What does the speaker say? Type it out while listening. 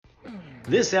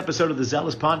This episode of the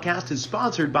Zealous Podcast is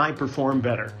sponsored by Perform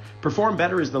Better. Perform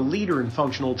Better is the leader in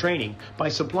functional training by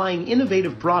supplying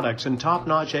innovative products and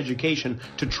top-notch education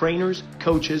to trainers,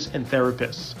 coaches, and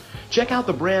therapists. Check out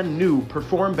the brand new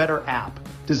Perform Better app,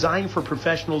 designed for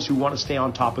professionals who want to stay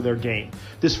on top of their game.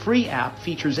 This free app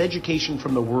features education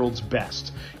from the world's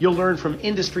best. You'll learn from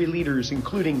industry leaders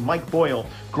including Mike Boyle,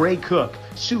 Gray Cook,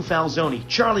 Sue Falzoni,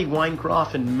 Charlie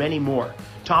Weinkrauf, and many more.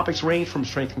 Topics range from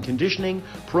strength and conditioning,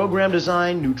 program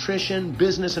design, nutrition,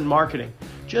 business, and marketing.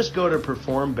 Just go to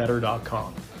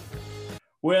performbetter.com.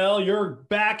 Well, you're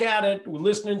back at it. We're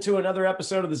listening to another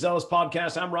episode of the Zealous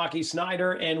Podcast. I'm Rocky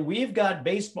Snyder, and we've got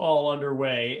baseball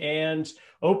underway. And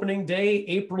opening day,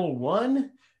 April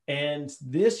 1. And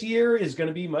this year is going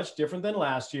to be much different than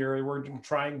last year. We're going to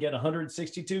try and get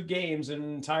 162 games in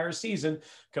an entire season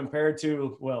compared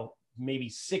to, well, maybe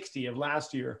 60 of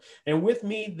last year. And with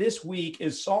me this week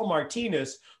is Saul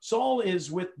Martinez. Saul is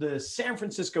with the San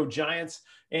Francisco Giants.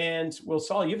 And well,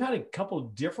 Saul, you've had a couple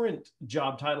of different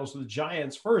job titles with the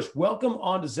Giants. First, welcome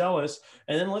on to Zealous.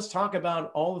 And then let's talk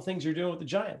about all the things you're doing with the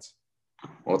Giants.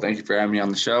 Well, thank you for having me on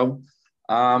the show.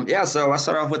 So I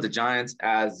started off with the Giants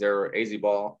as their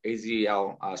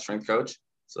AZL strength coach.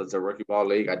 So it's a rookie ball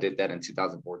league. I did that in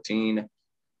 2014.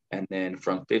 And then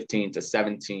from 15 to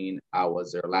 17, I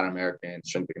was their Latin American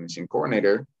strength and conditioning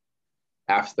coordinator.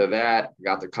 After that, I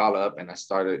got the call up and I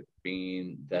started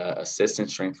being the assistant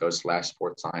strength coach /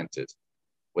 sports scientist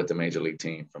with the major league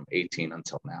team from 18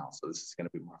 until now. So this is going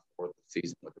to be my fourth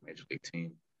season with the major league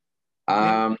team.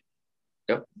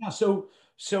 Yep. Yeah. So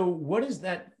what is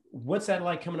that? What's that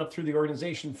like coming up through the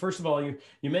organization? First of all, you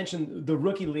mentioned the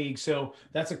rookie league. So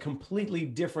that's a completely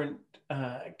different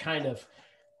kind of,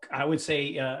 I would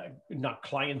say, not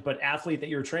client, but athlete that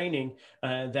you're training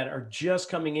that are just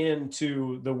coming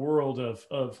into the world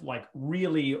of like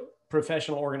really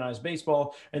professional organized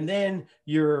baseball. And then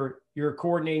you're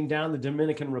coordinating down the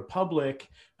Dominican Republic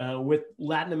with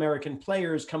Latin American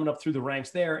players coming up through the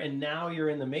ranks there. And now you're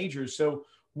in the majors. So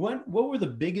what were the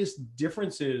biggest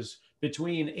differences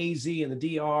between AZ and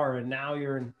the DR and now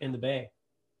you're in the Bay?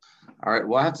 All right.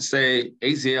 Well, I have to say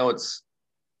AZL, it's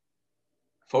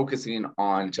focusing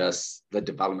on just the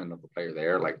development of the player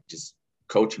there, like just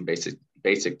coaching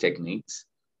basic techniques,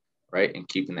 right? And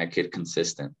keeping that kid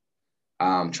consistent,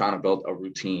 trying to build a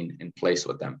routine in place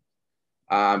with them.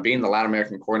 Being the Latin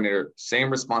American coordinator, same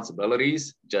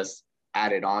responsibilities, just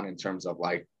added on in terms of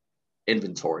like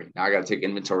inventory. Now I got to take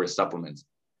inventory of supplements.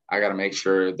 I got to make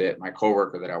sure that my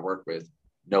coworker that I work with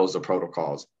knows the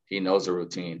protocols. He knows the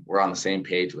routine. We're on the same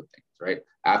page with things, right?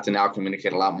 I have to now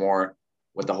communicate a lot more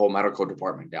with the whole medical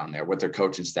department down there, with their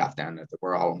coaching staff down there, that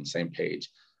we're all on the same page.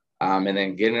 And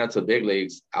then getting into the big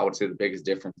leagues, I would say the biggest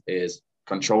difference is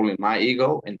controlling my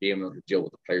ego and being able to deal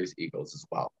with the players' egos as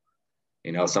well.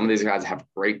 You know, some of these guys have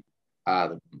great,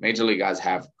 the major league guys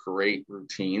have great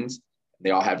routines.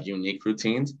 They all have unique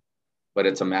routines, but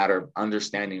it's a matter of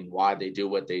understanding why they do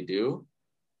what they do,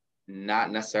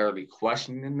 not necessarily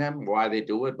questioning them why they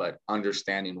do it, but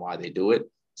understanding why they do it,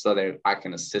 so that I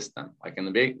can assist them. Like in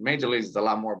the big major leagues, it's a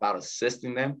lot more about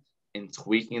assisting them in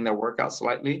tweaking their workout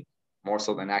slightly, more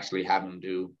so than actually having them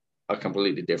do a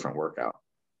completely different workout.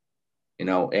 You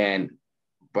know, and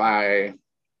I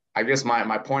guess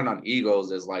my point on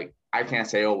egos is like, I can't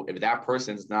say, oh, if that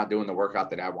person is not doing the workout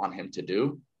that I want him to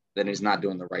do, then he's not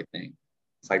doing the right thing.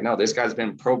 It's like, no, this guy's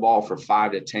been pro ball for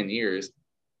 5 to 10 years.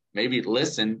 Maybe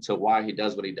listen to why he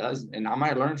does what he does, and I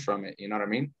might learn from it. You know what I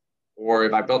mean? Or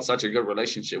if I built such a good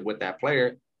relationship with that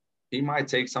player, he might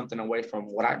take something away from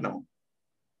what I know.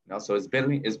 You know, so it's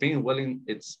being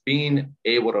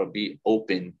able to be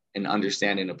open and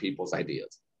understanding of people's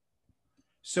ideas.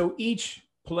 So each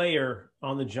player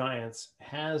on the Giants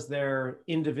has their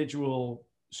individual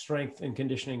strength and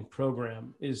conditioning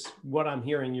program, is what I'm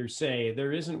hearing you say.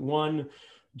 There isn't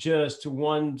just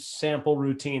one sample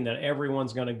routine that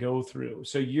everyone's going to go through.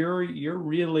 So you're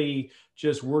really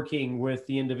just working with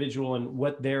the individual and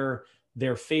what their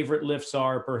favorite lifts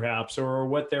are, perhaps, or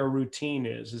what their routine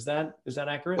is. Is that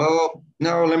accurate? Well,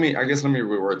 no, let me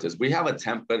reword this. We have a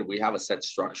template. We have a set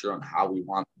structure on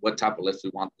what type of lifts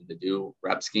we want them to do,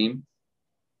 rep scheme.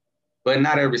 But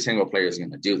not every single player is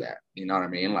going to do that. You know what I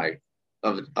mean? Like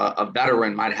a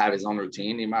veteran might have his own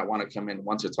routine. He might want to come in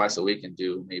once or twice a week and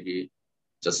do maybe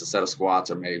just a set of squats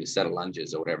or maybe a set of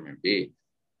lunges or whatever it may be.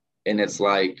 And it's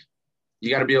like, you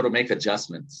got to be able to make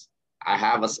adjustments. We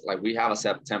have a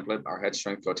set template. Our head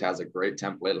strength coach has a great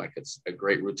template, like it's a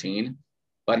great routine,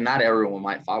 but not everyone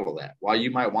might follow that. While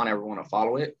you might want everyone to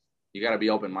follow it, you got to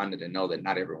be open-minded and know that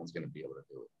not everyone's going to be able to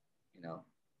do it. You know,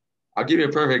 I'll give you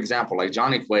a perfect example. Like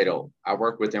Johnny Cueto, I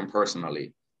work with him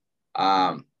personally.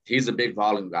 he's a big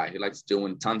volume guy. He likes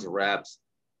doing tons of reps,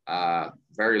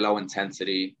 very low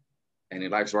intensity, and he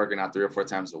likes working out 3 or 4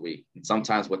 times a week. And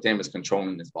sometimes with him is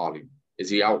controlling his volume. Is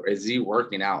he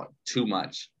working out too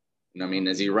much? You know what I mean?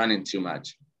 Is he running too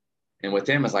much? And with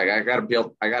him, it's like,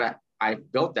 I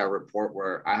built that report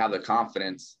where I have the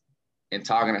confidence in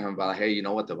talking to him about, hey, you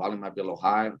know what? The volume might be a little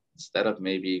high. Instead of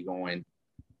maybe going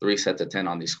 3 sets of 10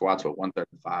 on these squats with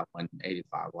 135,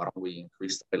 185, why don't we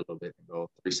increase the weight a little bit and go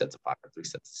 3 sets of 5 or 3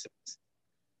 sets of 6?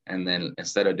 And then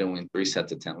instead of doing 3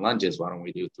 sets of 10 lunges, why don't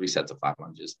we do 3 sets of 5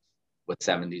 lunges with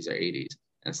 70s or 80s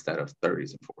instead of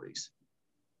 30s and 40s?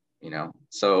 You know,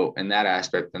 so in that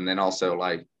aspect, and then also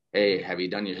like, hey, have you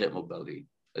done your hip mobility?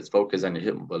 Let's focus on your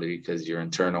hip mobility because your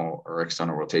internal or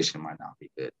external rotation might not be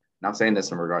good. And I'm saying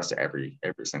this in regards to every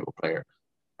single player.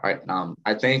 All right.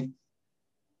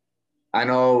 I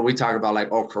know we talk about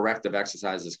like, oh, corrective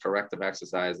exercises are corrective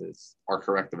exercises,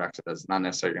 not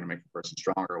necessarily going to make a person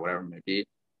stronger or whatever it may be.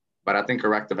 But I think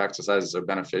corrective exercises are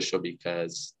beneficial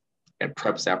because it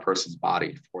preps that person's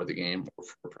body for the game or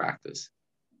for practice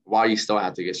while you still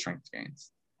have to get strength gains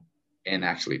in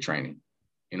actually training.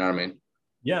 You know what I mean?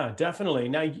 Yeah, definitely.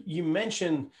 Now, you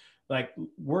mentioned like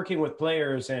working with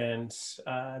players and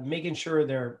making sure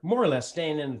they're more or less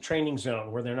staying in the training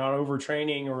zone where they're not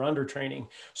overtraining or undertraining.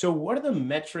 So what are the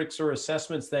metrics or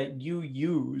assessments that you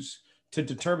use to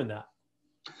determine that?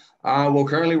 Well,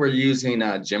 currently we're using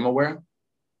GymAware.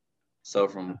 So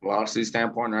from velocity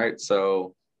standpoint, right?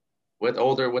 So with the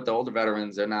older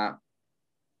veterans, they're not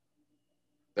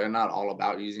all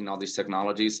about using all these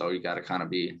technologies. So you got to kind of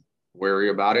be wary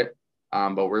about it.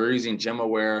 But we're using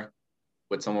GymAware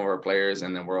with some of our players,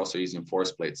 and then we're also using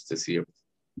force plates to see if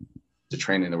the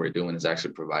training that we're doing is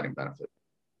actually providing benefit.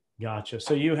 Gotcha.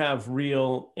 So you have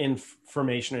real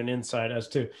information and insight as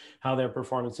to how their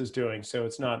performance is doing. So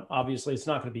it's not going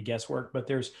to be guesswork, but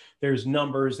there's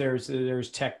numbers,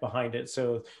 there's tech behind it,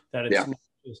 so that it's not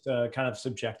just kind of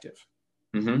subjective.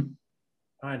 Mm-hmm.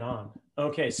 Right on.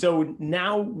 Okay, so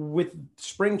now with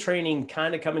spring training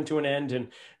kind of coming to an end,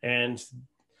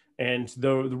 and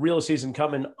the real season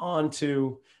coming on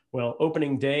to, well,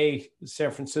 opening day, San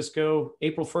Francisco,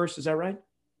 April 1st, is that right?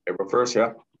 April 1st,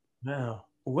 yeah. Wow.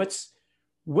 What's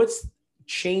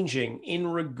changing in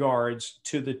regards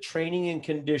to the training and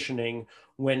conditioning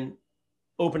when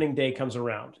opening day comes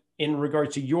around in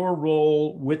regards to your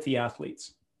role with the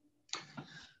athletes? A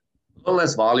little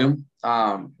less volume.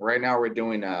 Right now we're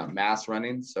doing mass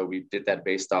running. So we did that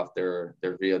based off their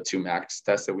VO2 max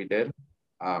test that we did.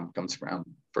 Comes around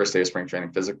first day of spring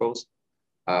training physicals.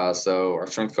 So our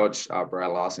strength coach,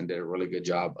 Brad Lawson, did a really good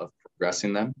job of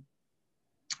progressing them.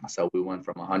 So we went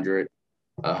from 100%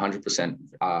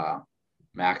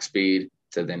 max speed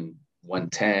to then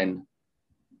 110,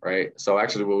 right? So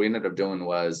actually what we ended up doing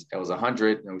was it was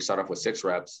 100, and we start off with 6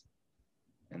 reps,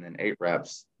 and then 8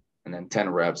 reps, and then 10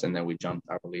 reps, and then we jumped,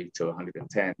 I believe, to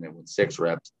 110, and then with 6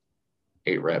 reps,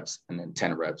 8 reps, and then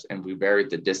 10 reps, and we varied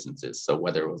the distances. So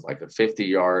whether it was like a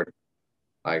 50-yard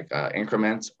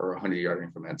increments or 100-yard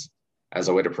increments as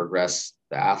a way to progress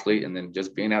the athlete, and then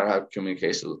just being able to have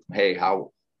communication with them. Hey,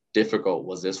 how difficult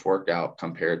was this workout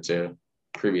compared to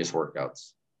previous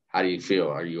workouts? How do you feel?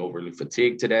 Are you overly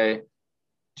fatigued today?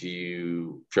 Do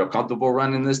you feel comfortable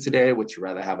running this today? Would you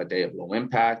rather have a day of low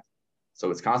impact? So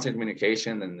it's constant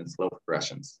communication and then slow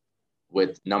progressions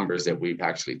with numbers that we've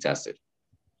actually tested.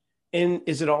 And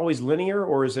is it always linear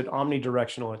or is it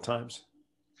omnidirectional at times?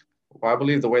 Well, I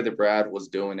believe the way that Brad was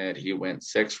doing it, he went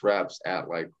 6 reps at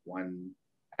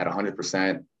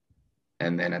 100%.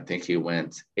 And then I think he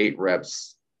went 8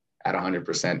 reps at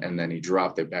 100%. And then he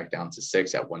dropped it back down to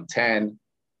 6 at 110.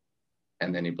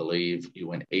 And then he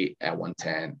went 8 at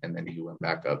 110. And then he went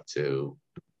back up to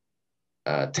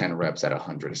 10 reps at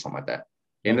 100 or something like that.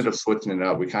 He ended up switching it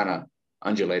up. We kind of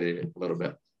undulated it a little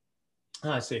bit.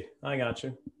 I see. I got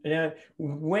you. And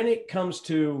when it comes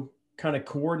to kind of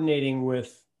coordinating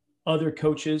with other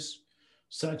coaches,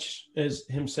 such as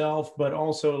himself, but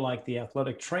also like the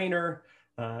athletic trainer,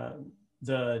 the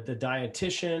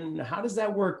dietitian, how does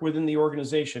that work within the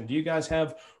organization? Do you guys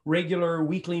have regular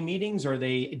weekly meetings? Are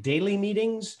they daily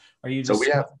meetings? Are you just...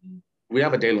 So we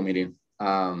have a daily meeting.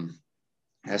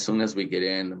 As soon as we get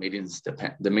in,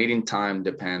 the meeting time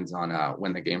depends on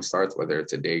when the game starts, whether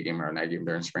it's a day game or a night game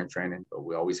during spring training, but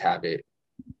we always have it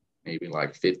maybe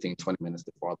like 15, 20 minutes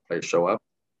before the players show up,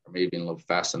 or maybe a little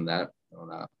faster than that. Don't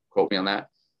quote me on that.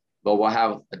 But we'll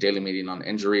have a daily meeting on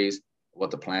injuries, what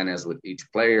the plan is with each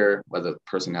player, whether the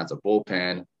person has a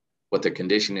bullpen, what the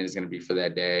conditioning is going to be for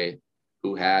that day,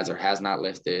 who has or has not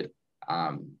lifted,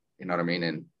 you know what I mean?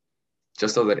 And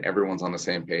just so that everyone's on the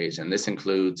same page. And this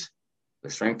includes the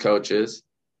strength coaches,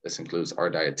 This includes our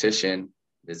dietitian.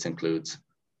 This includes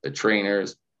the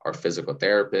trainers, our physical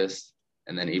therapists,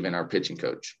 and then even our pitching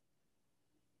coach.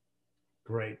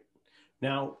 Great.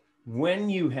 Now, when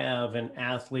you have an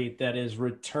athlete that is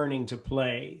returning to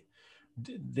play,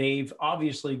 they've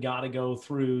obviously got to go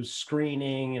through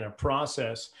screening and a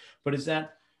process, but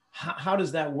how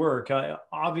does that work?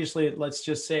 Obviously, let's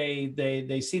just say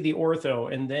they see the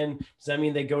ortho, and then does that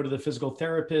mean they go to the physical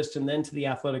therapist and then to the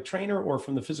athletic trainer, or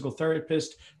from the physical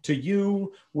therapist to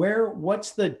you?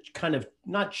 What's the kind of,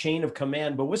 not chain of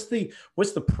command, but what's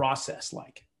the process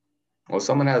like? Well,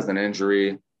 someone has an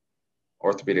injury,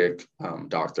 orthopedic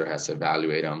doctor has to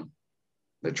evaluate them.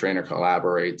 The trainer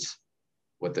collaborates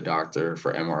with the doctor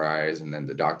for MRIs, and then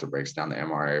the doctor breaks down the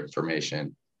MRI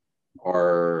information.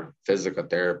 Our physical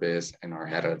therapist and our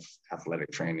head of athletic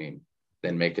training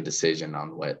then make a decision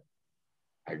on what,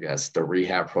 I guess, the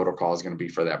rehab protocol is going to be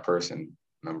for that person,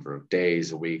 number of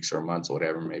days, weeks, or months, or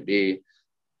whatever it may be.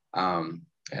 And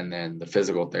then the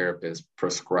physical therapist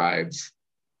prescribes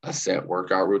a set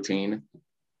workout routine.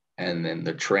 And then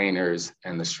the trainers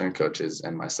and the strength coaches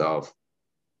and myself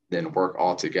then work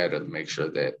all together to make sure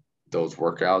that those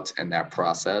workouts and that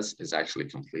process is actually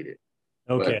completed.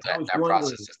 Okay. But that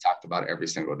process is talked about every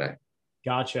single day.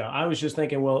 Gotcha. I was just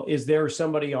thinking, well, is there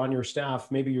somebody on your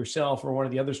staff, maybe yourself or one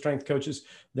of the other strength coaches,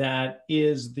 that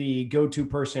is the go-to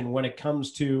person when it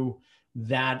comes to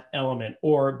that element?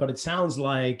 But it sounds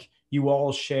like you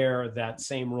all share that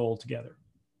same role together.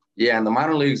 Yeah, in the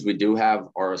minor leagues, we do have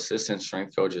our assistant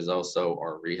strength coach is also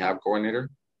our rehab coordinator.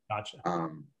 Gotcha.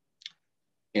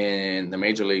 In the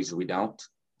major leagues, we don't,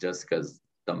 just because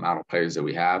the amount of players that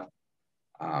we have.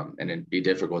 And it'd be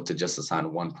difficult to just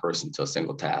assign one person to a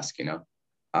single task,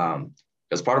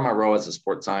 Because part of my role as a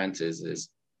sports scientist is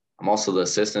I'm also the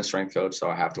assistant strength coach, so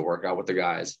I have to work out with the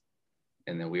guys.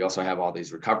 And then we also have all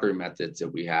these recovery methods that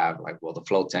we have, like, well, the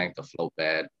float tank, the float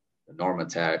bed, the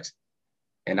Normatex.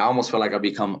 And I almost feel like I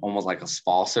become almost like a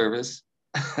spa service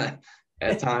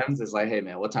at times. It's like, hey,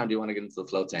 man, what time do you want to get into the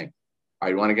float tank? All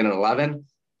right, you want to get at 11?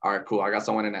 All right, cool. I got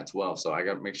someone in at 12. So I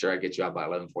got to make sure I get you out by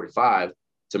 11:45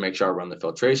 to make sure I run the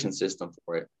filtration system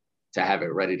for it to have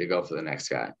it ready to go for the next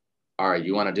guy. All right,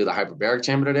 you want to do the hyperbaric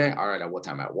chamber today? All right, at what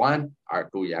time? At 1? All right,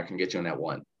 cool. Yeah, I can get you in at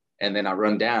 1. And then I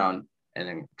run down and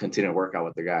then continue to work out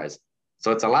with the guys.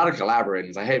 So it's a lot of collaborating.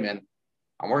 It's like, hey, man,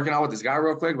 I'm working out with this guy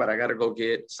real quick, but I got to go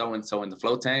get so-and-so in the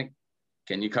float tank.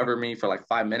 Can you cover me for like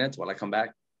 5 minutes while I come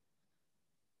back?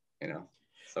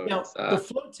 So now, the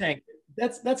float tank,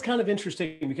 that's kind of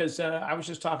interesting because I was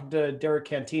just talking to Derek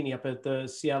Cantini up at the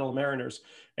Seattle Mariners,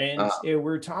 and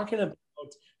we're talking about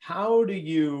how do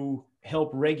you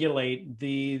help regulate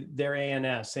their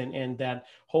ANS and that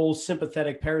whole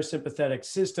sympathetic parasympathetic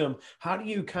system. How do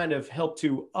you kind of help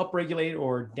to upregulate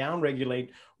or downregulate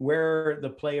where the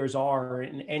players are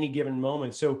in any given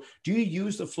moment? So do you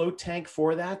use the float tank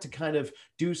for that to kind of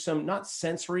do some, not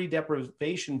sensory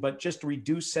deprivation, but just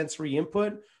reduce sensory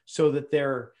input so that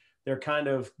they're kind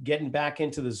of getting back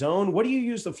into the zone? What do you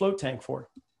use the float tank for?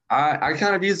 I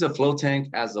kind of use the float tank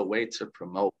as a way to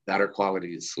promote better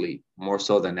quality of sleep, more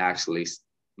so than actually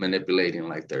manipulating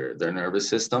like their nervous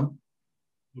system.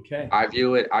 Okay. I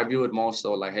view it more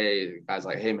so like, hey, guys,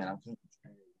 like, hey, man, I'm kind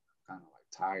of like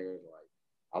tired. Like,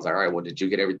 I was like, all right, well, did you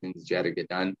get everything that you had to get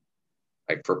done,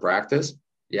 like, for practice?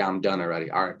 Yeah, I'm done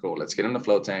already. All right, cool. Let's get in the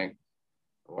float tank.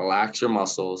 Relax your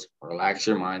muscles, relax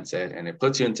your mindset, and it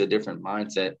puts you into a different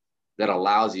mindset that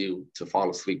allows you to fall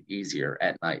asleep easier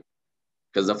at night.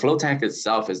 Because the float tank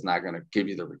itself is not going to give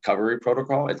you the recovery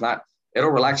protocol. It'll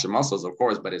relax your muscles, of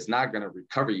course, but it's not going to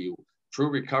recover you. True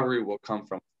recovery will come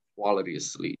from quality of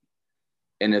sleep.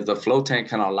 And if the float tank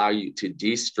can allow you to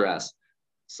de-stress,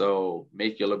 so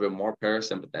make you a little bit more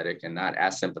parasympathetic and not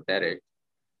as sympathetic,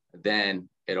 then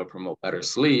it'll promote better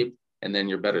sleep. And then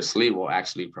your better sleep will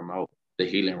actually promote the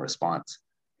healing response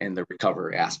and the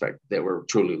recovery aspect that we're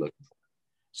truly looking for.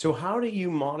 So how do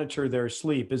you monitor their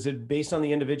sleep? Is it based on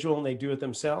the individual and they do it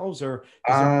themselves, or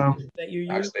is there that you use?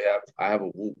 Actually, I have a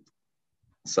Whoop.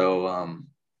 So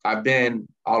I've been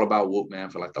all about Whoop, man,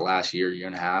 for like the last year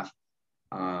and a half.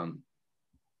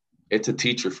 It's a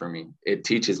teacher for me. It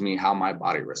teaches me how my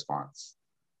body responds.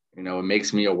 It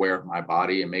makes me aware of my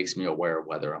body. It makes me aware of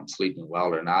whether I'm sleeping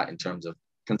well or not in terms of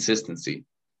consistency.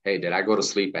 Hey, did I go to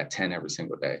sleep at 10 every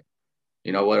single day?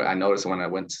 You know what? I noticed when I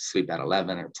went to sleep at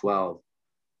 11 or 12,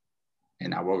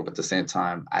 and I woke up at the same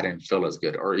time, I didn't feel as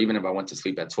good. Or even if I went to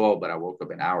sleep at 12, but I woke up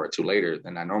an hour or two later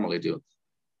than I normally do,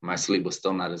 my sleep was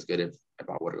still not as good if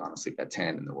I would have gone to sleep at 10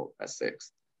 and then woke up at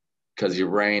 6. Because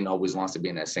your brain always wants to be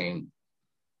in that same,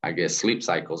 I guess, sleep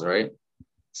cycles, right?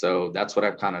 So that's what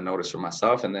I've kind of noticed for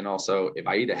myself. And then also, if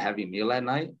I eat a heavy meal at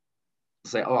night,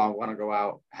 say, oh, I want to go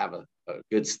out, have a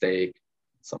good steak,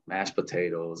 some mashed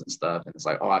potatoes and stuff. And it's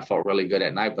like, oh, I felt really good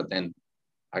at night, but then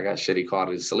I got shitty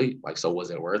quality sleep. Like, so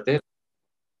was it worth it?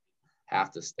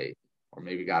 Half the steak, or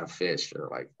maybe got a fish or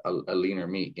like a leaner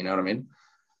meat, you know what I mean?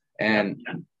 And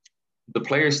the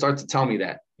players start to tell me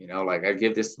that, you know, like I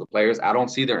give this to the players. I don't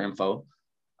see their info.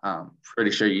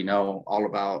 Pretty sure you know all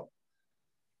about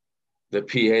the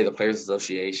PA, the Players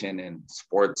Association, and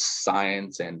sports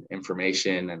science and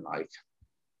information. And like,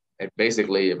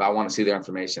 basically, if I want to see their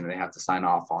information, they have to sign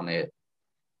off on it.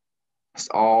 It's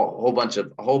all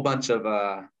a whole bunch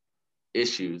of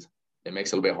issues. It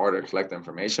makes it a little bit harder to collect the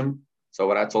information. So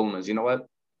what I told them is, you know what?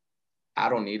 I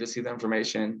don't need to see the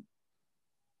information.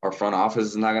 Our front office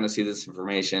is not going to see this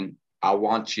information. I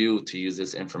want you to use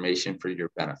this information for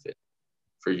your benefit,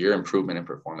 for your improvement in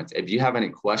performance. If you have any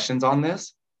questions on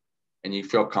this and you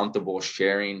feel comfortable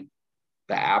sharing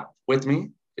the app with me,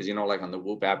 because, you know, like on the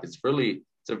Whoop app, it's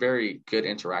a very good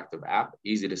interactive app,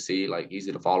 easy to see, like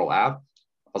easy to follow app.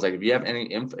 I was like, if you have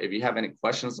any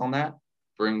questions on that,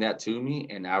 bring that to me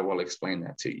and I will explain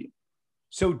that to you.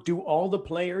 So do all the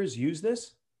players use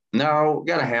this? No, we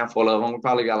got a handful of them. We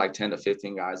probably got like 10 to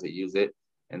 15 guys that use it.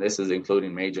 And this is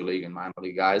including major league and minor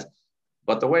league guys.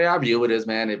 But the way I view it is,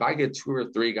 man, if I get 2 or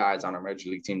 3 guys on a major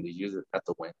league team to use it, that's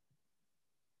a win.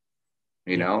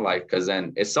 You know, like, because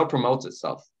then it still promotes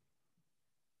itself.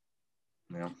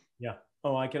 You know? Yeah.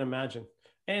 Oh, I can imagine.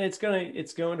 And it's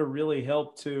going to really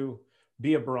help to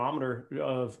be a barometer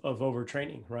of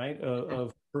overtraining, right?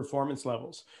 Of performance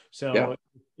levels. So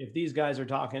if these guys are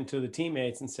talking to the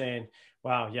teammates and saying,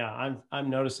 wow, yeah, I'm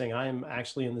noticing I'm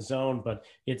actually in the zone, but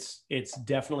it's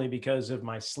definitely because of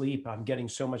my sleep. I'm getting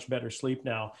so much better sleep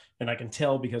now, and I can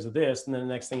tell because of this. And then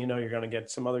the next thing you know, you're going to get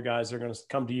some other guys that are going to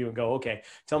come to you and go, okay,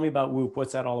 tell me about Whoop.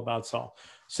 What's that all about, Saul?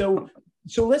 So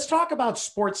let's talk about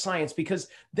sports science, because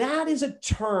that is a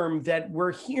term that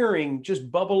we're hearing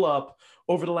just bubble up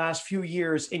over the last few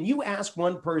years. And you ask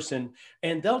one person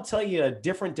and they'll tell you a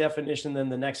different definition than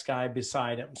the next guy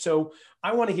beside him. So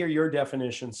I want to hear your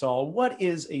definition, Saul. What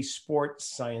is a sports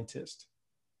scientist?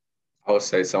 I would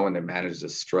say someone that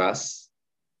manages stress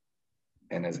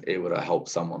and is able to help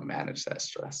someone manage that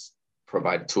stress,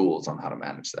 provide tools on how to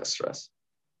manage that stress.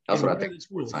 That's what I think a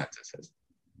sports scientist is.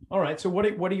 All right. So what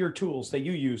are your tools that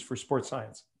you use for sports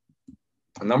science?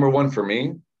 Number one for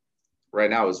me right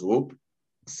now is Whoop.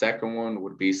 Second one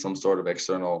would be some sort of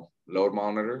external load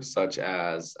monitor, such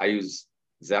as I use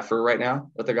Zephyr right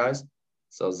now with the guys.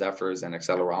 So Zephyr is an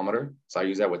accelerometer. So I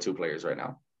use that with 2 players right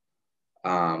now.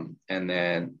 And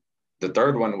then the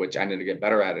third one, which I need to get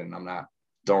better at, and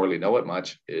don't really know it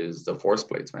much, is the force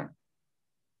plates, man.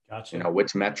 Gotcha. You know,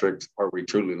 which metrics are we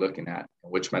truly looking at?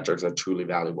 Which metrics are truly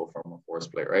valuable from a force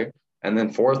plate, right? And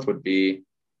then fourth would be,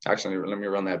 actually, let me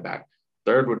run that back.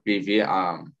 Third would be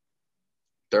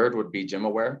gym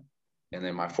aware. And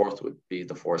then my fourth would be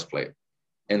the force plate.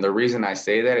 And the reason I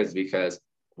say that is because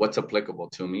what's applicable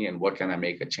to me and what can I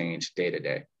make a change day to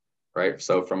day, right?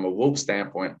 So from a Whoop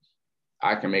standpoint,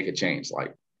 I can make a change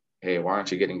like, hey, why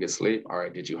aren't you getting good sleep? All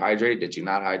right, did you hydrate? Did you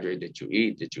not hydrate? Did you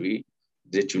eat? Did you eat?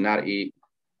 Did you not eat?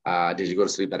 Did you go to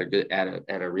sleep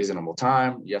at a reasonable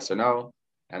time? Yes or no?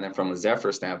 And then from a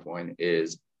Zephyr standpoint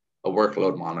is a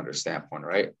workload monitor standpoint,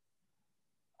 right?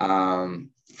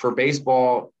 For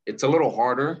baseball, it's a little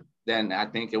harder than I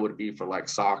think it would be for like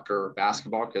soccer or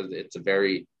basketball, because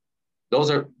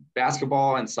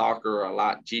basketball and soccer are a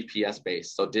lot GPS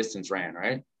based, so distance ran,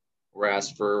 right?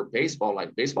 Whereas for baseball,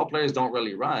 like baseball players don't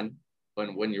really run,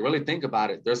 but when you really think about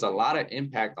it, there's a lot of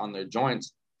impact on their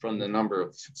joints from the number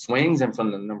of swings and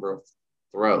from the number of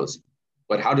throws.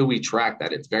 But how do we track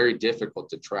that? It's very difficult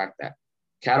to track that.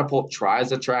 Catapult tries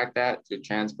to track that through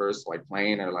transverse, like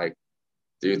plane, or like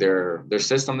through their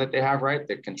system that they have, right?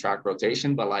 That can track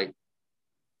rotation. But like,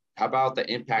 how about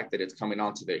the impact that it's coming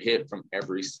onto their hip from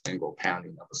every single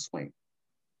pounding of a swing?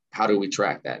 How do we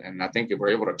track that? And I think if we're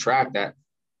able to track that,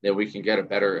 then we can get a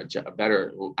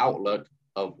better outlook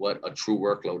of what a true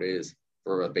workload is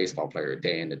for a baseball player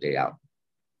day in and day out.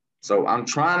 So I'm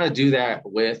trying to do that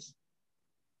with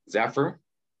Zephyr,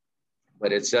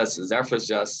 but Zephyr's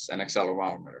just an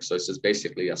accelerometer. So it's just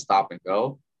basically a stop and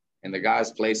go. And the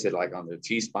guys place it like on their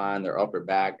T-spine, their upper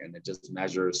back, and it just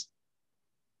measures.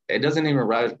 It doesn't even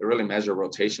really measure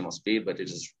rotational speed, but it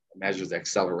just measures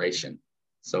acceleration.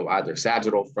 So either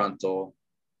sagittal, frontal,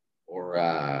 or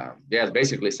it's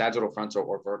basically sagittal, frontal,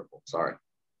 or vertical. Sorry.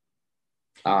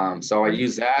 So I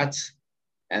use that.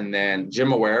 And then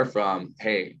gym aware from,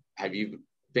 hey, have you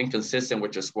been consistent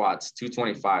with your squats?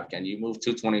 225. Can you move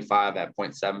 225 at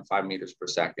 0.75 meters per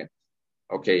second?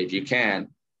 Okay, if you can,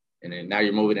 and then now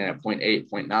you're moving it at 0.8,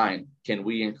 0.9. Can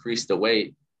we increase the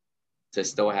weight to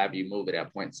still have you move it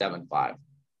at 0.75?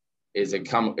 Is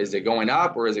it going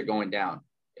up or is it going down?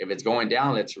 If it's going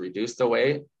down, let's reduce the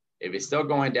weight. If it's still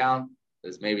going down,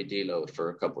 let's maybe deload for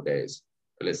a couple of days.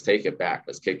 Or let's take it back.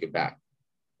 Let's kick it back.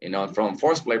 You know, and from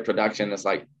force plate production, it's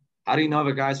like, how do you know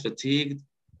if a guy's fatigued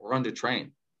or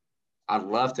undertrained? I'd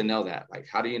love to know that. Like,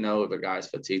 how do you know if a guy's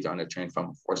fatigued or undertrained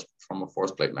from a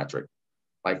force plate metric?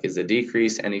 Like, is a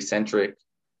decrease in eccentric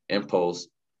impulse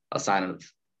a sign of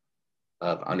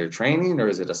undertraining, or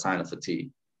is it a sign of fatigue?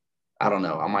 I don't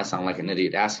know. I might sound like an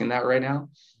idiot asking that right now.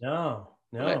 No.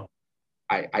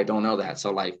 I don't know that.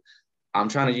 So, like, I'm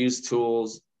trying to use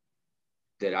tools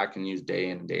that I can use day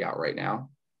in and day out right now.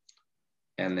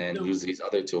 And then use these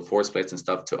other tool force plates and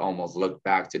stuff to almost look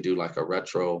back to do like a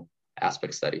retro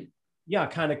aspect study. Yeah,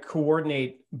 kind of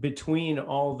coordinate between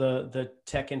all the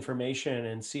tech information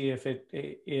and see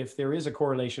if there is a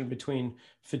correlation between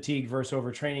fatigue versus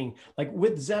overtraining. Like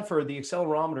with Zephyr, the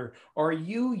accelerometer, are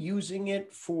you using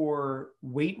it for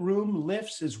weight room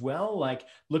lifts as well? Like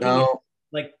looking at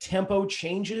like tempo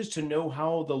changes to know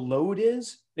how the load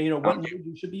is? You know, what load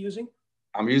you should be using?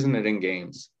 I'm using it in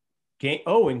games.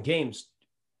 In games.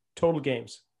 Total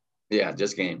games. Yeah,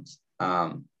 just games.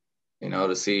 You know,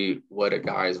 to see what a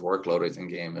guy's workload is in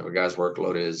game. If a guy's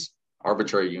workload is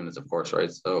arbitrary units, of course, right?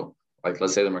 So, like,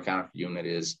 let's say the mechanical unit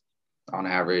is on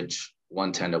average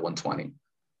 110 to 120.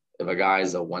 If a guy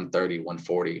is a 130,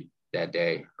 140 that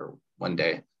day or one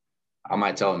day, I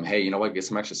might tell him, hey, you know what, get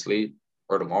some extra sleep,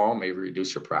 or tomorrow maybe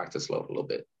reduce your practice load a little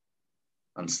bit.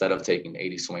 Instead of taking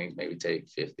 80 swings, maybe take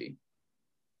 50.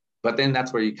 But then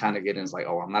that's where you kind of get in. It's like,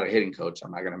 oh, I'm not a hitting coach.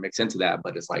 I'm not going to mix into that.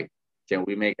 But it's like, can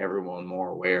we make everyone more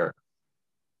aware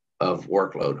of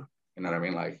workload? You know what I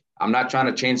mean? Like, I'm not trying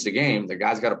to change the game. The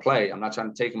guy's got to play. I'm not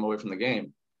trying to take him away from the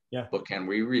game. Yeah. But can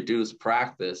we reduce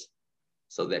practice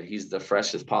so that he's the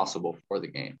freshest possible for the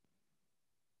game?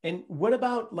 And what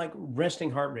about like resting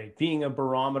heart rate being a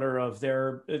barometer of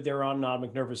their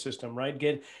autonomic nervous system, right?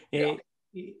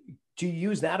 Do you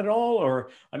use that at all? Or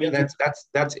I mean,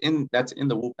 that's in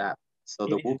the Whoop app. So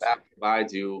the Whoop app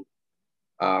provides you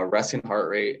resting heart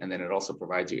rate, and then it also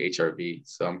provides you HRV.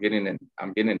 So I'm getting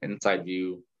an inside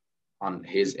view on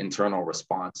his internal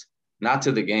response, not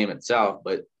to the game itself,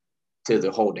 but to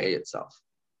the whole day itself.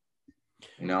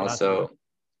 You know, so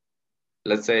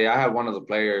let's say I have one of the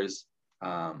players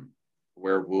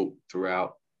wear Whoop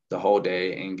throughout the whole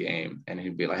day in game, and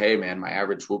he'd be like, hey man, my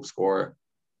average Whoop score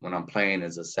when I'm playing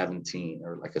is a 17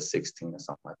 or like a 16 or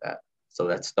something like that. So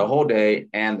that's the whole day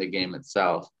and the game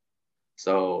itself.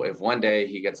 So if one day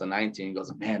he gets a 19, he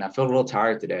goes, man, I feel a little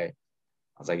tired today.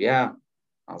 I was like, yeah.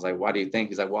 I was like, why do you think?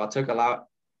 He's like, well,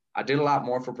 I did a lot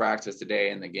more for practice today,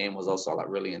 and the game was also like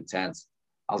really intense.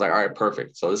 I was like, all right,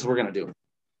 perfect. So this is what we're going to do.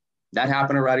 That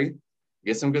happened already.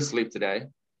 Get some good sleep today.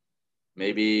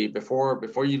 Maybe before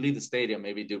you leave the stadium,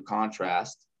 maybe do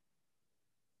contrast.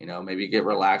 You know, maybe get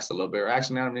relaxed a little bit. Or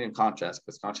actually, not even contrast,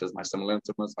 because contrast might similar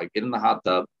to like get in the hot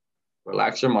tub,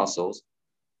 relax your muscles,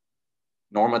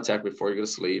 Normatec before you go to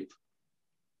sleep,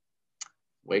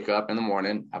 wake up in the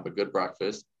morning, have a good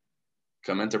breakfast,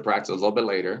 come into practice a little bit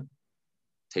later,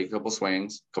 take a couple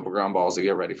swings, a couple ground balls to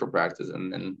get ready for practice,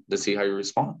 and then to see how you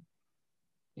respond.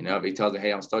 You know, if he tells you,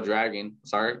 hey, I'm still dragging,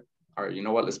 sorry, all right, you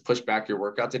know what, let's push back your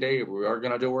workout today. If we are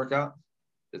going to do a workout,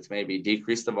 let's maybe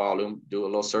decrease the volume, do a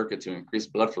little circuit to increase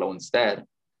blood flow instead,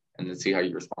 and then see how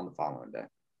you respond the following day.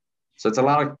 So it's a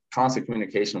lot of constant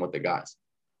communication with the guys,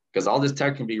 because all this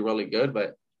tech can be really good,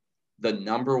 but the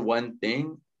number one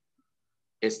thing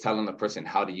is telling the person,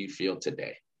 how do you feel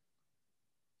today?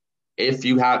 If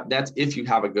you have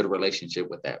a good relationship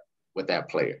with that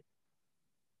player.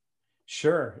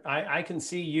 Sure. I can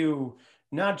see you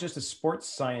not just a sports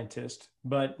scientist,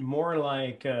 but more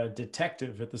like a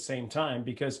detective at the same time,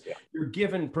 because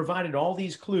you're provided all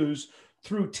these clues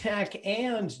through tech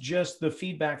and just the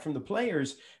feedback from the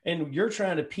players. And you're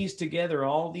trying to piece together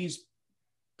all these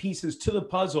pieces to the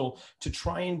puzzle to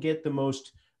try and get the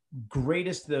most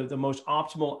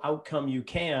optimal outcome you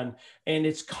can. And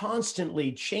it's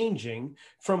constantly changing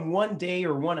from one day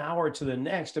or 1 hour to the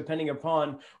next, depending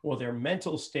upon, well, their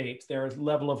mental state, their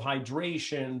level of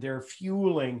hydration, their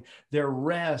fueling, their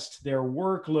rest, their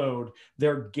workload,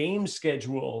 their game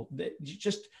schedule.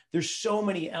 There's so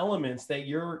many elements that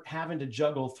you're having to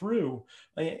juggle through,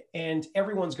 and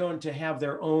everyone's going to have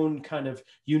their own kind of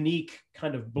unique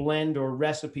kind of blend or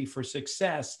recipe for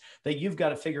success that you've got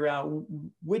to figure out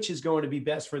which is going to be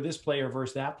best for this player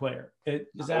versus that player.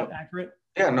 Is that accurate?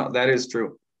 Yeah, no, that is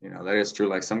true. You know, that is true.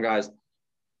 Like some guys,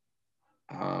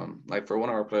 like for one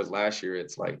of our players last year,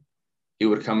 it's like he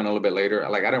would come in a little bit later.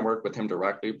 Like, I didn't work with him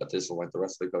directly, but this is like the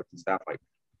rest of the coaching staff, like,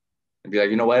 and be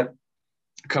like, you know what?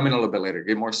 Come in a little bit later,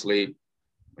 get more sleep.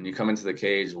 When you come into the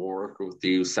cage, we'll work with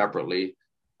you separately.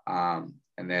 And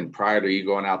then prior to you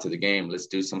going out to the game, let's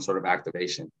do some sort of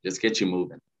activation. Just get you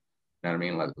moving. You know what I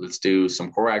mean? Let's do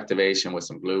some core activation with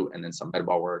some glute and then some med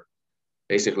ball work,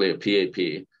 basically a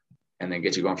PAP, and then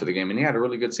get you going for the game. And he had a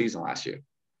really good season last year,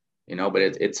 you know, but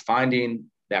it's finding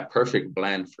that perfect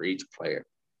blend for each player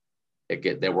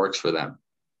that works for them.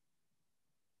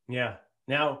 Yeah.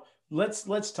 Now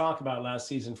let's talk about last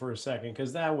season for a second,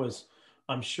 because that was,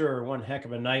 I'm sure, one heck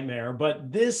of a nightmare.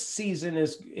 But this season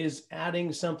is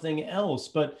adding something else.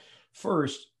 But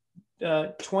first,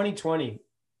 2020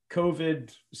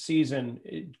 COVID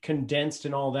season, condensed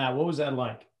and all that. What was that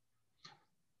like?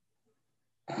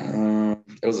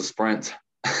 It was a sprint.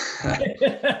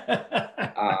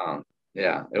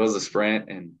 Yeah, it was a sprint,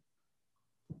 and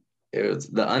it was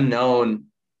the unknown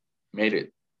made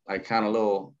it like kind of a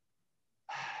little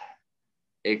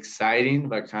exciting,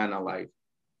 but kind of like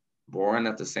boring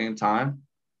at the same time,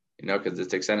 you know, because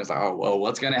it's exciting. It's like, oh, well,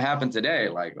 what's going to happen today?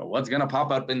 Like, what's going to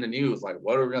pop up in the news? Like,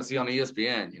 what are we going to see on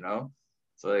ESPN, you know?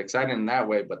 So exciting in that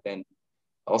way. But then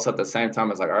also at the same time,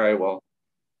 it's like, all right, well,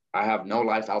 I have no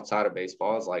life outside of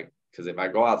baseball. It's like, because if I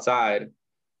go outside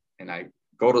and I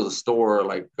go to the store,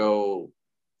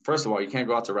 first of all, you can't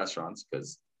go out to restaurants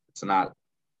because it's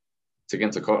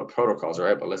against the protocols,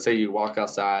 right? But let's say you walk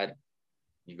outside,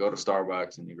 you go to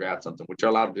Starbucks and you grab something, which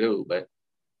you're allowed to do,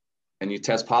 and you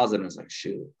test positive, and it's like,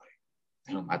 shoot,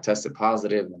 I tested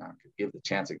positive, and I could give the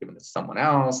chance of giving it to someone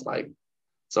else. Like,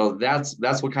 so that's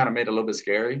what kind of made it a little bit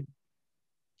scary.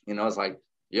 You know, it's like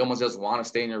you almost just want to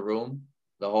stay in your room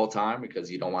the whole time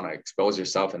because you don't want to expose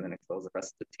yourself and then expose the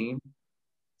rest of the team.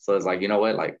 So it's like, you know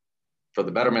what, like for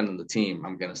the betterment of the team,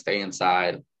 I'm going to stay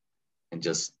inside and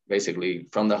just basically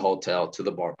from the hotel to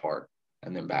the bar park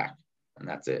and then back. And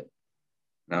that's it.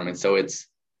 You know what I mean? So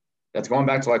that's going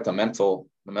back to like the mental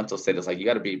state. It's like, you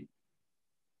got to be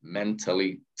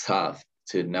mentally tough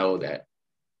to know that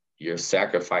you're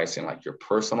sacrificing like your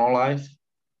personal life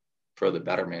for the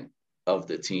betterment of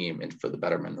the team and for the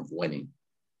betterment of winning,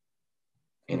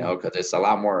 you know, because it's a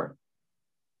lot more,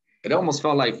 it almost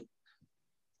felt like,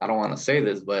 I don't want to say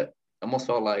this, but it almost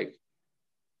felt like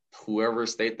whoever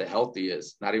stayed the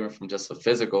healthiest, not even from just a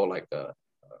physical, like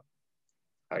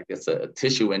I guess a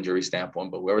tissue injury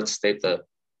standpoint, but whoever stayed the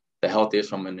healthiest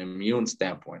from an immune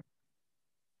standpoint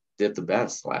did the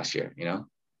best last year, you know?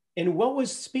 And what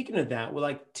was, speaking of that, well,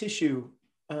 like tissue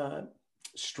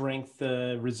strength,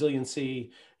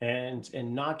 resiliency, and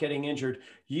not getting injured,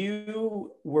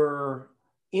 you were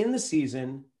in the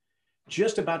season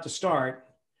just about to start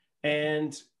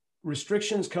and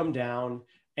restrictions come down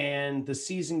and the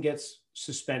season gets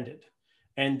suspended.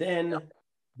 And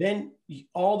then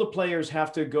all the players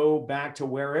have to go back to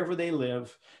wherever they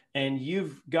live, and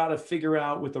you've got to figure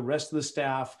out with the rest of the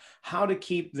staff how to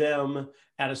keep them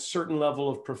at a certain level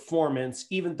of performance,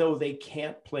 even though they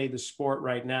can't play the sport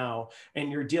right now.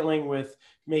 And you're dealing with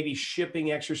maybe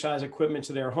shipping exercise equipment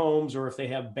to their homes, or if they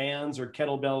have bands or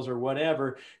kettlebells or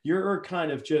whatever, you're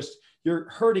kind of just, you're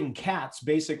herding cats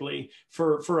basically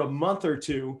for a month or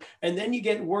two. And then you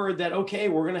get word that, okay,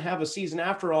 we're going to have a season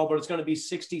after all, but it's going to be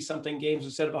 60 something games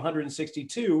instead of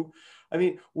 162. I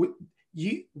mean,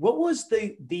 what was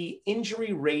the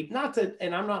injury rate? Not that,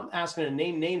 and I'm not asking to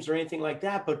name names or anything like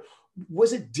that, but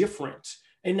was it different?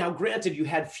 And now, granted, you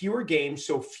had fewer games,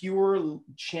 so fewer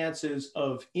chances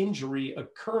of injury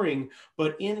occurring,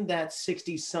 but in that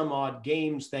 60 some odd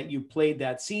games that you played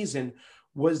that season,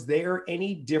 was there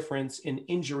any difference in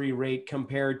injury rate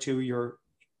compared to your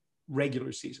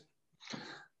regular season?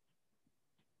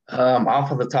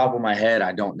 Off of the top of my head,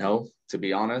 I don't know, to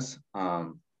be honest.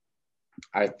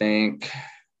 I think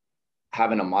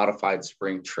having a modified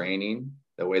spring training,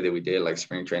 the way that we did, like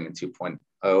spring training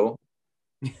 2.0,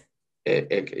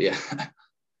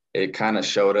 it kind of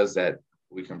showed us that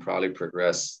we can probably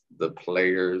progress the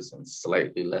players in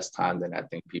slightly less time than I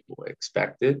think people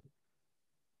expected,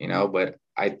 you know, but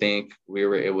I think we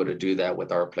were able to do that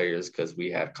with our players because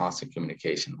we had constant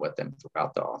communication with them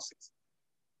throughout the offseason.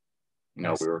 You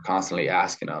know, we were constantly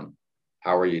asking them,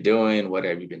 how are you doing? What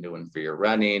have you been doing for your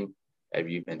running? Have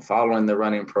you been following the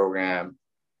running program?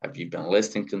 Have you been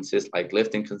lifting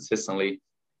consistently?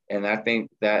 And I think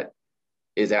that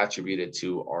is attributed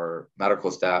to our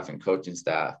medical staff and coaching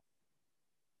staff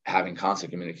having constant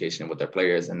communication with their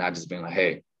players and not just being like,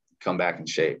 hey, come back in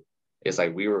shape. It's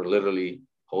like we were literally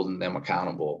holding them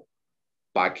accountable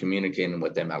by communicating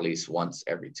with them at least once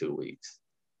every 2 weeks,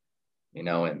 you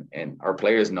know, and our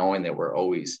players knowing that we're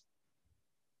always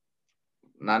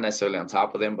not necessarily on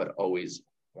top of them, but always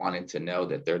wanting to know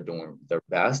that they're doing their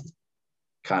best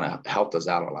kind of helped us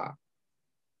out a lot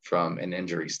from an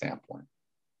injury standpoint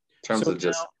in terms So of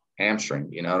just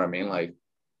hamstring, you know what I mean? Like,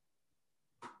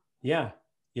 yeah,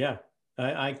 yeah.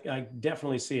 I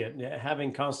definitely see it.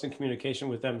 Having constant communication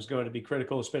with them is going to be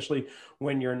critical, especially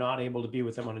when you're not able to be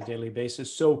with them on a daily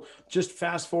basis. So just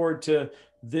fast forward to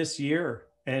this year,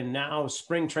 and now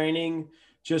spring training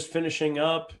just finishing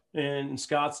up in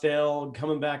Scottsdale,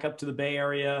 coming back up to the Bay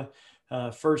Area.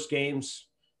 First games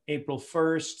April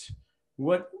 1st.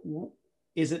 What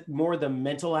is it? More the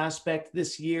mental aspect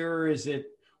this year?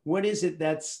 What is it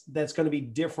that's going to be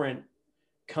different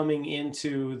coming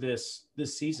into this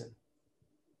season?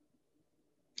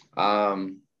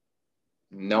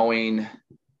 Knowing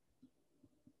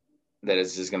that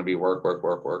it's just going to be work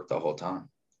the whole time.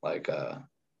 Like,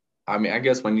 I mean, I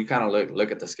guess when you kind of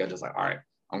look at the schedule, it's like, all right,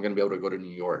 I'm going to be able to go to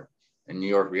New York. In New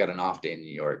York, we got an off day in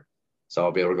New York. So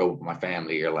I'll be able to go with my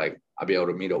family, or like I'll be able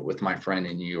to meet up with my friend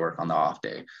in New York on the off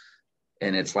day.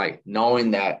 And it's like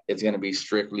knowing that it's going to be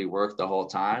strictly work the whole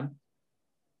time,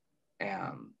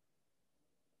 and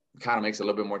kind of makes it a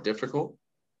little bit more difficult.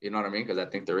 You know what I mean? Because I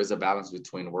think there is a balance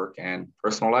between work and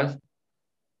personal life.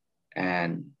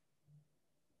 And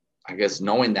I guess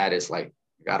knowing that is like,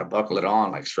 you got to buckle it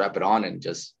on, like strap it on, and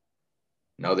just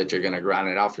know that you're going to grind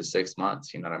it out for 6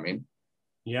 months. You know what I mean?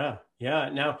 Yeah. Yeah.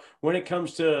 Now, when it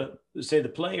comes to, say, the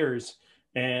players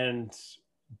and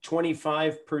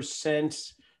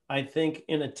 25%, I think,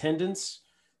 in attendance,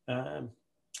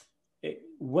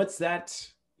 what's that?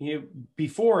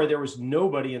 Before there was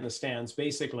nobody in the stands,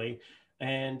 basically.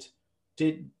 And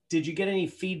did you get any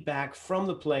feedback from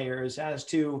the players as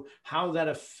to how that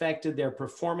affected their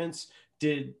performance?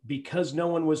 Because no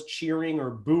one was cheering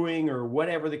or booing or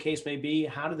whatever the case may be,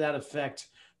 how did that affect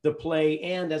the play?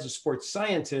 And as a sports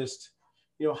scientist,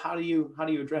 how do you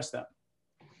address that?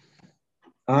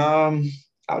 I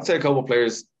would say a couple of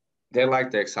players, they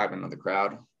like the excitement of the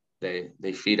crowd.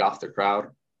 They feed off the crowd.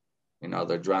 The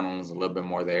adrenaline is a little bit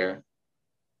more there.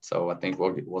 So I think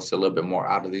we'll see a little bit more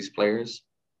out of these players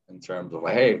in terms of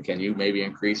like, hey, can you maybe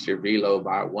increase your velo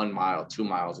by 1 mile, 2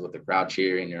 miles with the crowd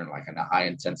cheering? You're like in a high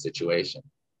intense situation.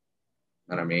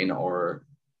 You know what I mean? Or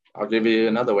I'll give you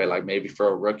another way, like maybe for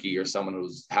a rookie or someone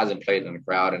who hasn't played in the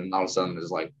crowd, and all of a sudden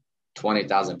there's like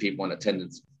 20,000 people in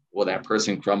attendance. Will that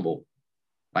person crumble?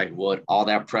 Like, would all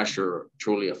that pressure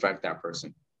truly affect that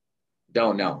person?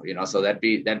 Don't know, so that'd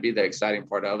be the exciting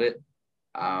part of it.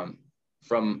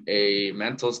 From a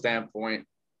mental standpoint,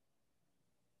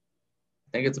 I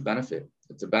think it's a benefit.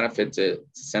 It's a benefit to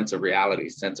sense of reality,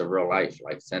 sense of real life,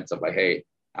 like sense of like, hey,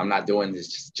 I'm not doing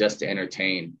this just to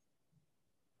entertain,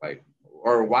 like,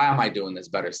 or why am I doing this,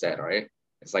 better said, right?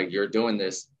 It's like you're doing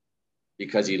this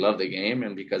because you love the game,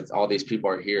 and because all these people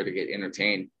are here to get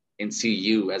entertained and see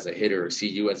you as a hitter, see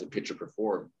you as a pitcher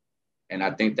perform. And I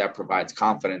think that provides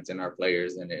confidence in our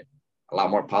players, and a lot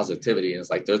more positivity. And it's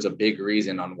like, there's a big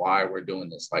reason on why we're doing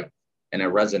this, like, and it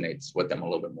resonates with them a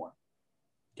little bit more.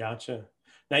 Gotcha.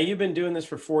 Now, you've been doing this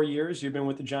for 4 years. You've been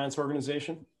with the Giants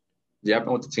organization. Yeah, I've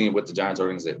been with the Giants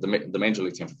organization, the major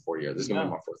league team, for 4 years. This is going to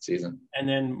be my 4th season. And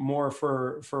then more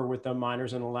for with the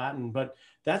minors and the Latin. But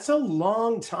that's a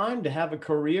long time to have a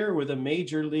career with a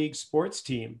major league sports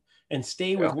team and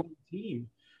stay with one team.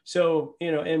 So,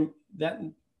 and that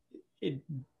it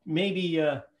maybe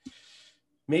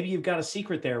you've got a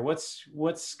secret there.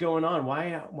 What's going on?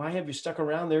 Why have you stuck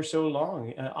around there so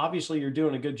long? Obviously, you're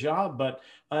doing a good job, but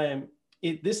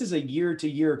this is a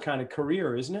year-to-year kind of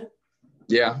career, isn't it?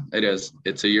 Yeah, it is.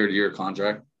 It's a year-to-year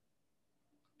contract.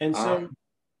 And so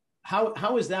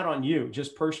how is that on you,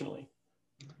 just personally?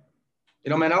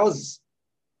 Man, I was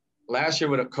last year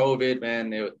with a COVID,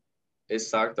 man, it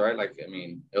sucked, right? Like, I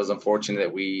mean, it was unfortunate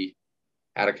that we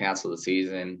had to cancel the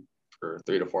season for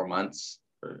 3 to 4 months,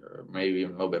 or maybe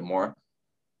even a little bit more.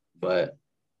 But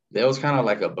that was kind of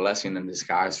like a blessing in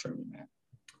disguise for me, man.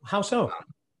 How so? I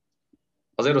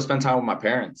was able to spend time with my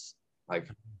parents. Like,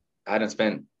 I hadn't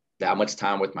spent that much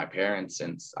time with my parents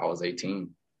since I was 18.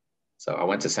 So I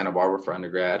went to Santa Barbara for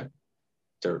undergrad,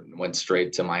 went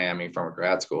straight to Miami from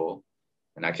grad school.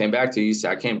 And I came back to UCLA.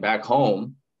 I came back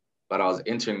home, but I was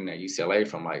interning at UCLA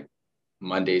from like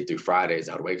Monday through Fridays.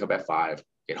 I would wake up at 5,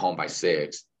 get home by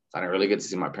 6. So I didn't really get to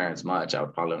see my parents much. I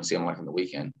would probably only see them like on the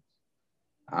weekend.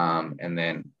 And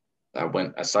then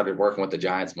I started working with the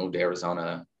Giants, moved to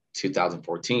Arizona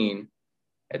 2014,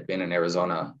 had been in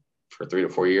Arizona for 3 to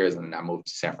 4 years, and then I moved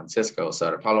to San Francisco. So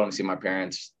I'd probably only see my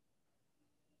parents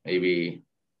maybe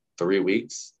 3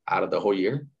 weeks out of the whole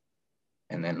year.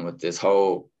 And then with this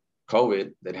whole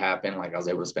COVID that happened, like, I was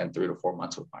able to spend 3 to 4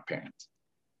 months with my parents.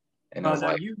 And I was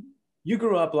like, You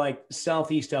grew up like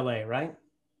Southeast LA, right?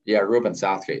 Yeah, I grew up in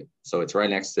Southgate, so it's right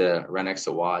next to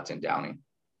Watts and Downey.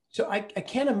 So I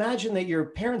can't imagine that your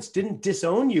parents didn't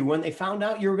disown you when they found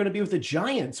out you were going to be with the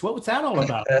Giants. What was that all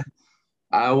about?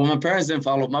 Well, my parents didn't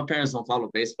follow. My parents don't follow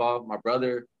baseball. My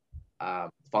brother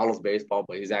follows baseball,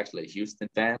 but he's actually a Houston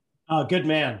fan. Good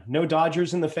man. No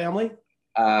Dodgers in the family?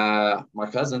 My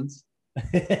cousins,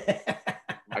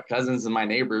 and my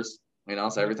neighbors.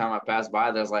 So every time I pass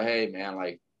by, there's like, hey man,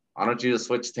 like, why don't you just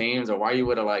switch teams, or why are you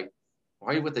with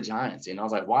the Giants? I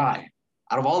was like, why?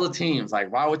 Out of all the teams, like,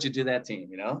 why would you do that team?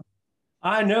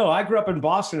 I know. I grew up in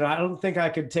Boston. I don't think I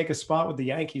could take a spot with the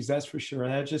Yankees. That's for sure.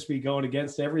 That'd just be going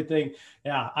against everything.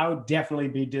 Yeah, I would definitely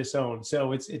be disowned.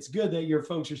 So it's good that your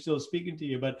folks are still speaking to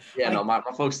you. But Yeah, no, my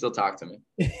folks still talk to me.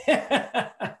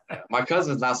 My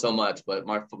cousins not so much, but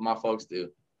my folks do.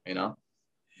 You know.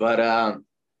 But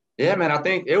yeah, man, I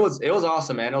think it was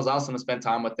awesome, man. It was awesome to spend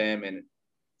time with them, and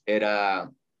it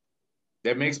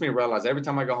it makes me realize every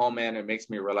time I go home, man, it makes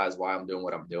me realize why I'm doing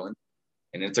what I'm doing,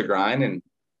 and it's a grind, and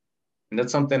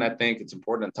that's something I think it's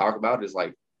important to talk about is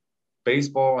like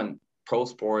baseball and pro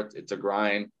sports. It's a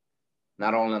grind,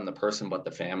 not only on the person but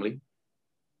the family.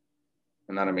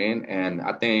 You know what I mean? And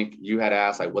I think you had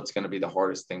asked like, what's going to be the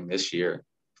hardest thing this year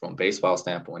from a baseball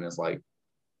standpoint is like,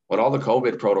 with all the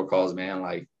COVID protocols, man.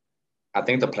 Like, I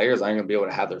think the players aren't going to be able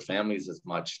to have their families as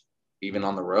much, even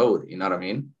on the road. You know what I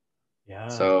mean? yeah.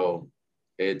 So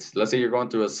let's say you're going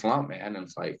through a slump, man, and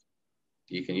it's like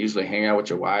you can usually hang out with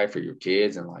your wife or your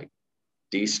kids and like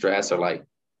de-stress or like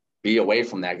be away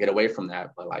from that, get away from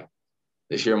that. But like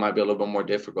this year might be a little bit more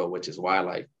difficult, which is why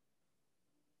like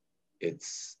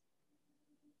it's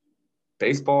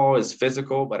baseball is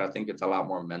physical, but I think it's a lot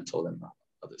more mental than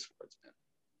other sports, man.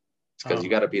 It's because you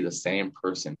got to be the same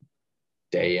person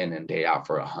day in and day out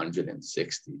for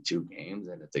 162 games,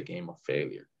 and it's a game of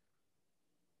failure.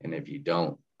 And if you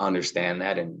don't understand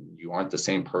that and you aren't the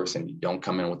same person, you don't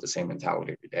come in with the same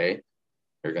mentality every day,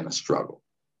 you're going to struggle,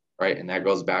 right? And that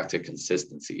goes back to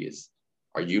consistency is,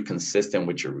 are you consistent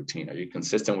with your routine? Are you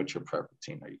consistent with your prep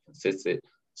routine? Are you consistent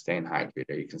staying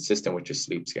hydrated? Are you consistent with your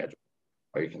sleep schedule?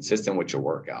 Are you consistent with your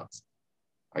workouts?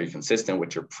 Are you consistent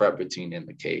with your prep routine in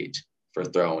the cage for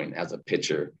throwing as a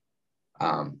pitcher?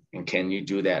 And can you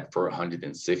do that for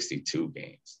 162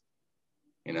 games?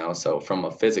 So from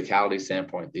a physicality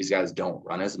standpoint, these guys don't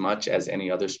run as much as any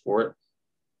other sport.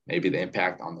 Maybe the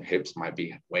impact on the hips might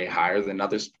be way higher than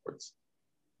other sports,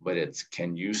 but it's,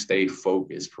 can you stay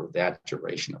focused for that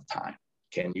duration of time?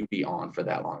 Can you be on for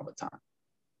that long of a time?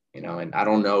 And I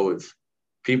don't know if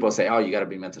people say, oh, you got to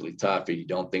be mentally tough or you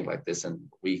don't think like this in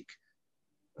a week.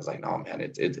 It's like, no,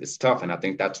 man, it's tough. And I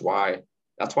think that's why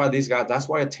these guys, that's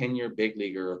why a 10-year big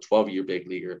leaguer or 12-year big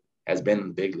leaguer has been in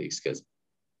the big leagues, because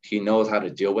he knows how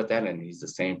to deal with that, and he's the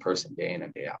same person day in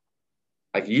and day out.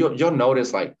 Like you'll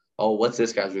notice, like, oh, what's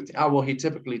this guy's routine? Oh, well, he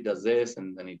typically does this,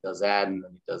 and then he does that, and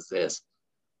then he does this.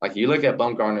 Like you look at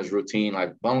Bumgarner's routine,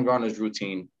 like Bumgarner's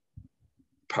routine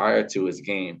prior to his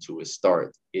game, to his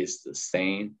start, is the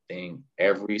same thing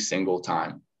every single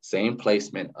time. Same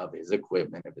placement of his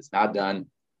equipment. If it's not done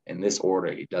in this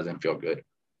order, he doesn't feel good.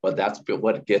 But that's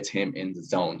what gets him in the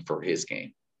zone for his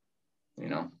game.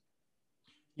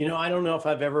 I don't know if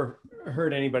I've ever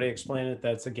heard anybody explain it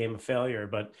that's a game of failure,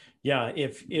 but yeah,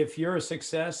 if you're a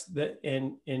success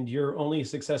and you're only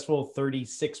successful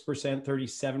 36%,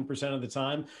 37% of the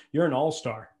time, you're an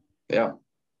all-star. Yeah.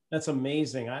 That's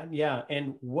amazing. Yeah.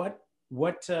 And what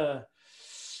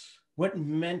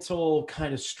mental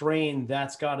kind of strain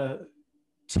that's got to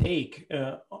take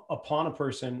upon a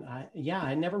person.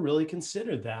 I never really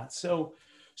considered that. So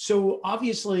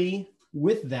obviously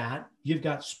with that, you've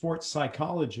got sports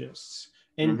psychologists.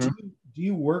 And do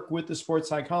you work with the sports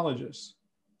psychologists?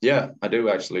 Yeah, I do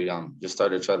actually. Just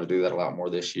started trying to do that a lot more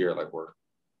this year. Like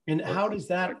And how does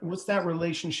that, what's that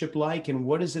relationship like? And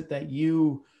what is it that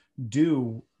you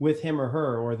do with him or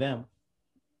her or them?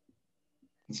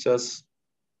 It's just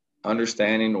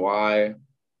understanding why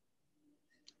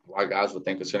guys would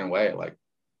think a certain way. Like,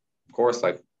 of course,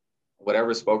 like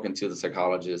whatever's spoken to the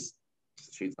psychologist,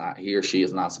 he or she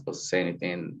is not supposed to say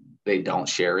anything. They don't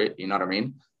share it. You know what I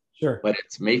mean? Sure. But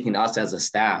it's making us as a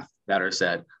staff that are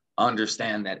said,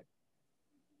 understand that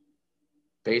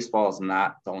baseball is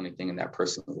not the only thing in that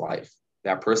person's life.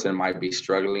 That person might be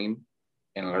struggling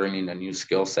and learning a new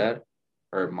skill set,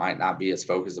 or might not be as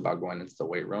focused about going into the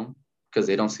weight room because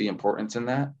they don't see importance in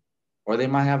that, or they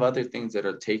might have other things that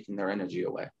are taking their energy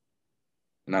away.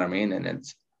 You know what I mean? And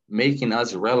it's making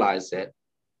us realize that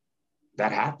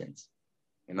happens.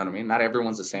 You know what I mean? Not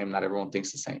everyone's the same. Not everyone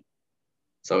thinks the same.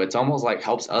 So it's almost like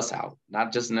helps us out,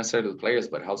 not just necessarily the players,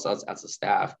 but helps us as a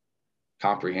staff,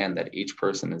 comprehend that each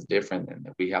person is different and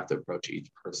that we have to approach each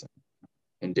person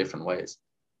in different ways.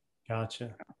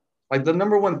 Gotcha. Like the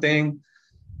number one thing,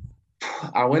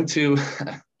 I went to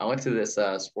this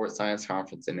sports science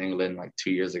conference in England like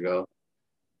 2 years ago.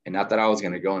 And not that I was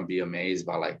going to go and be amazed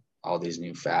by like all these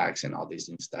new facts and all these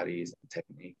new studies and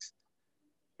techniques.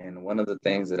 And one of the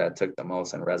things that I took the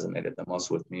most and resonated the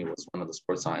most with me was one of the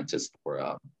sports scientists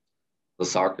for the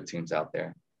soccer teams out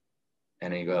there.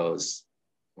 And he goes,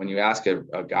 when you ask a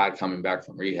guy coming back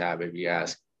from rehab, if you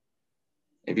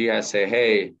guys say,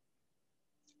 hey,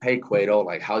 Cueto,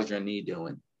 like, how's your knee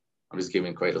doing? I'm just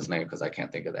giving Cueto's name because I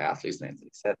can't think of the athlete's name that he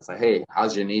said. It's like, hey,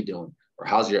 how's your knee doing? Or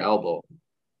how's your elbow?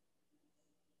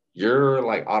 You're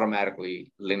like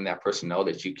automatically letting that person know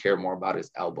that you care more about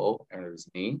his elbow or his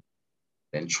knee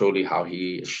than truly how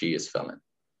he or she is feeling.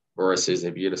 Versus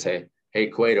if you to say, hey,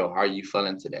 Cueto, how are you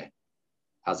feeling today?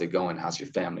 How's it going? How's your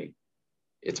family?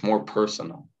 It's more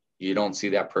personal. You don't see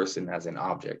that person as an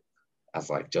object, as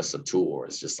like just a tool, or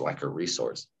it's just like a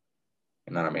resource.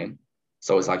 You know what I mean?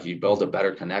 So it's like you build a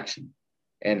better connection.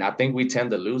 And I think we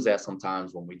tend to lose that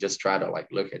sometimes when we just try to like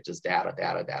look at just data.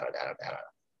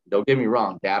 Don't get me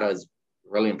wrong, data is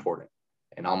really important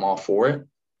and I'm all for it.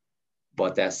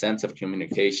 But that sense of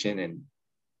communication and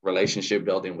relationship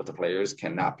building with the players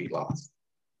cannot be lost.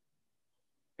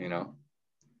 You know?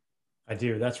 I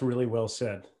do. That's really well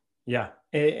said. Yeah.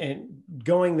 And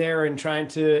going there and trying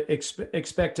to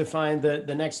expect to find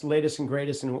the next latest and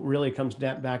greatest, and it really comes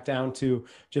back down to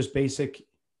just basic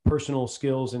personal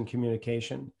skills and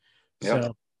communication. Yep.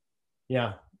 So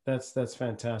yeah, that's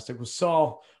fantastic. Well,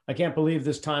 Saul, I can't believe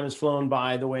this time has flown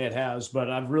by the way it has, but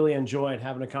I've really enjoyed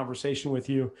having a conversation with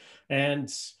you.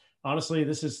 And honestly,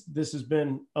 this has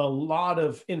been a lot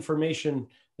of information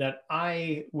that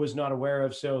I was not aware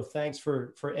of. So thanks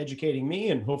for educating me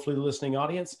and hopefully the listening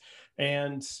audience.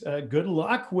 And good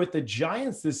luck with the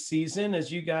Giants this season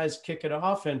as you guys kick it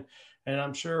off. And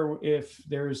I'm sure if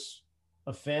there's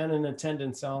a fan in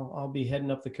attendance, I'll be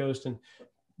heading up the coast and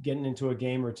getting into a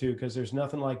game or two, because there's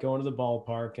nothing like going to the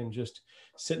ballpark and just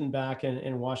sitting back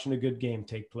and watching a good game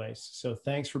take place. So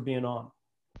thanks for being on.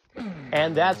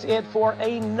 And that's it for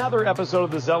another episode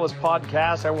of the Zealous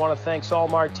Podcast. I want to thank Saul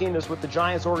Martinez with the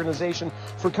Giants organization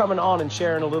for coming on and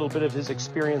sharing a little bit of his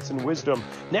experience and wisdom.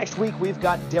 Next week, we've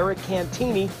got Derek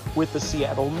Cantini with the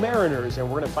Seattle Mariners, and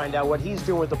we're going to find out what he's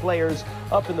doing with the players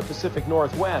up in the Pacific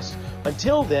Northwest.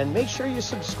 Until then, make sure you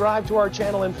subscribe to our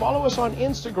channel and follow us on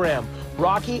Instagram.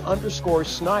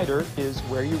 Rocky_Snyder is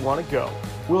where you want to go.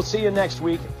 We'll see you next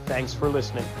week. Thanks for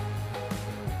listening.